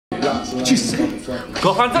Go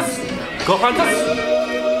Panthers! Go Panthers!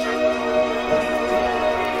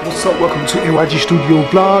 What's up? Welcome to A.Y.G Studio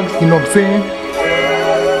Vlog. You know what I'm saying?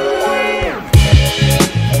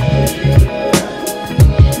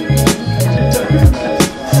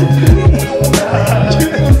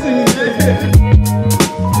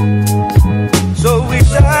 So we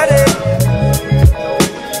started.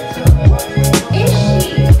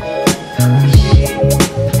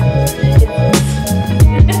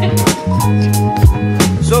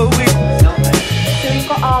 So we've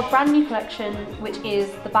got our brand new collection, which is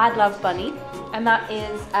the Bad Love Bunny, and that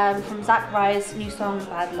is from Zach Rye's new song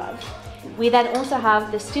Bad Love. We then also have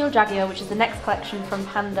the Steel Jaguar, which is the next collection from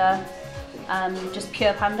Panda, just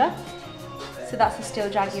pure Panda. So that's the Steel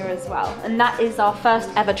Jaguar as well. And that is our first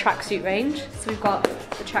ever tracksuit range. So we've got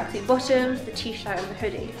the tracksuit bottoms, the t-shirt and the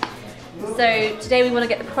hoodie. So today we want to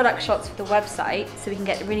get the product shots for the website so we can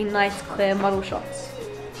get really nice clear model shots.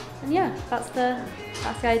 And yeah, that's the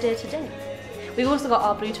idea today. We've also got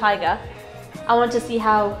our blue tiger. I want to see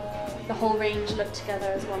how the whole range looked together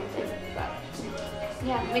as one thing. But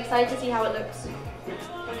yeah, I'm excited to see how it looks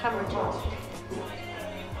on camera too.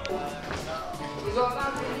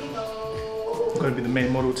 I'm going to be the main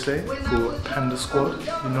model today for Panda Squad, you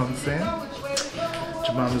know what I'm saying?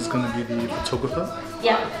 Jemima's going to be the photographer.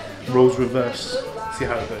 Yeah. Roles reverse, see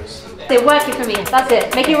how it goes. They're working for me, that's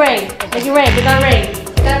it. Make it rain, make it rain, make that rain,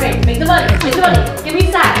 make that rain. Make the money, give me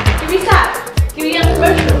sad, give me sad, give me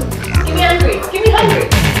emotional, give me angry, give me hungry.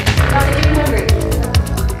 Now give me hungry.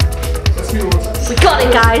 We got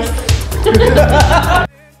it, guys.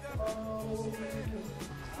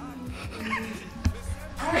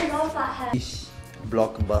 I love that hair.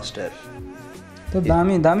 Blockbuster. तो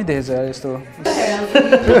दामी देखेछ यार यस्तो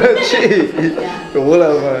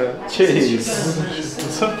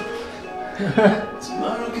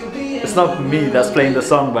It's not me that's playing the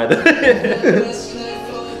song, by the way.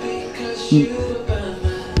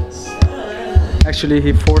 Actually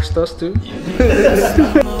he forced us to.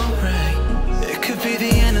 It could be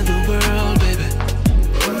the end of the world, baby.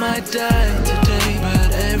 We might die today,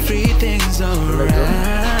 but everything's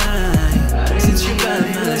alright. Since you're by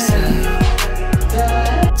my side.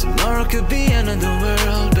 Tomorrow could be another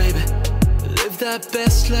world, baby. Live that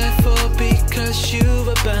best life all because you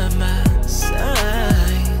were by my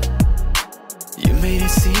side. You made it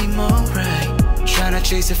seem alright. Tryna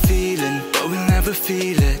chase a feeling, but we'll never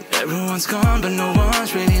feel it. Everyone's gone, but no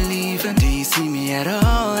one's really leaving. Do you see me at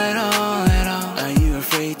all, at all, at all? Are you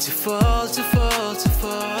afraid to fall, to fall, to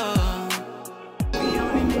fall? You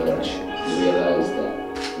realize that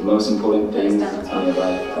the most important things in your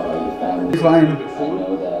life are your family. Fine. I know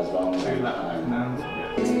that as long as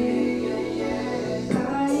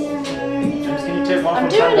Can you take one I'm from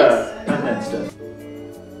doing Panda instead?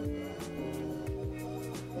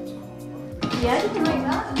 Yeah, you can make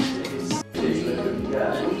that.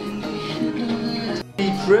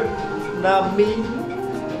 Trip, not me.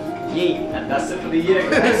 Yeah, and that's it for the year,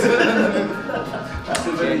 guys. That's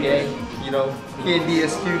it for the year. You know,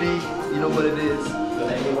 KDSQD, you know what it is.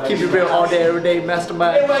 Keep it real all day, every day,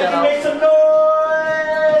 mastermind. Everybody shout out. Make some noise!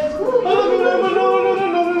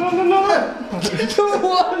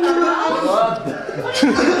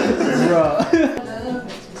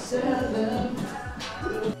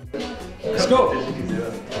 Let's go.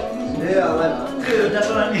 Yeah, Dude, that's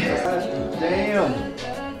what I need. damn.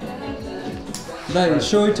 Dai,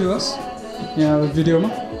 show it to us. Yeah, video ma.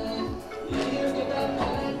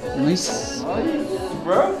 Nice.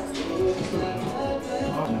 Bro?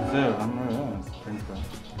 Damn.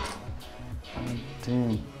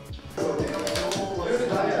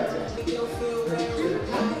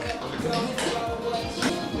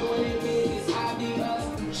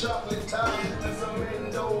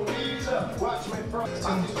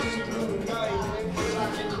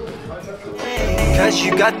 Cause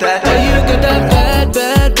you got that. Oh, you got that bad,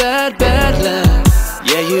 bad, bad, bad love.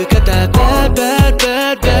 Yeah, you got that bad, bad,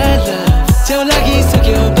 bad, bad love. Tell like he's took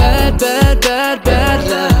your bad, bad, bad, bad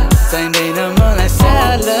love. Saying they no more like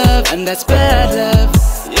sad love, and that's bad love.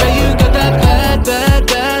 Yeah, you got that bad, bad,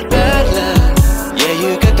 bad, bad love. Yeah,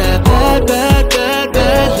 you got that bad, bad, bad,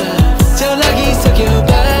 bad love. Tell like he's took your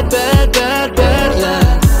bad, bad, bad, bad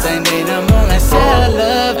love. Saying they no more like sad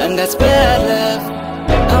love, and that's bad love.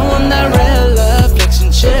 I want that real love, flex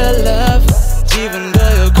and chill love. Even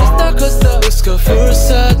though you're costa, let's go for a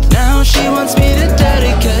suck. Now she wants me to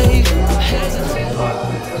dedicate.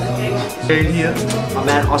 Right here, my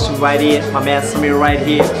man Austin right here, my man Samir right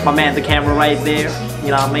here, my man the camera right there,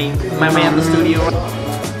 you know what I mean? My man the studio.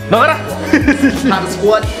 No, Panda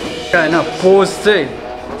Squad. Okay, now pose चाहिँ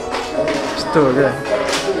यस्तो हो क्या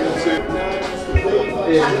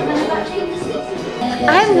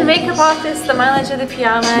I'm the makeup artist, the manager, the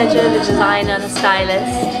PR manager, the designer, the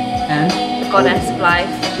stylist, And the goddess of life,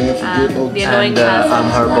 the annoying person.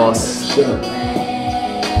 I'm her boss.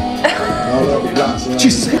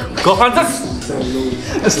 Go Panthers!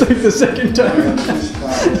 it's like the second time.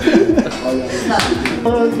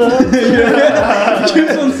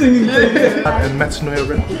 Keeps on singing. And Metanoia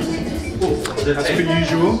Records. As per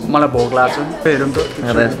usual. मलाई भोक लाग्छ हेरौँ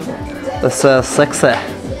त That's sexy.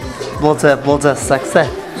 What's sexy?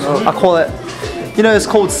 I call it, you know, it's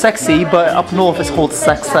called sexy, but up north it's called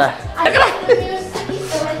sexy.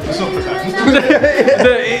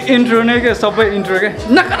 Intro नै के सबै intro के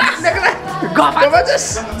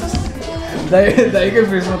दाइकै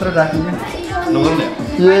face मात्र राख्ने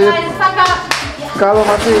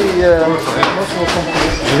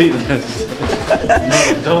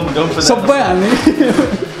सबै हामी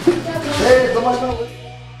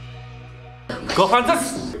Go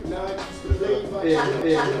Panthers!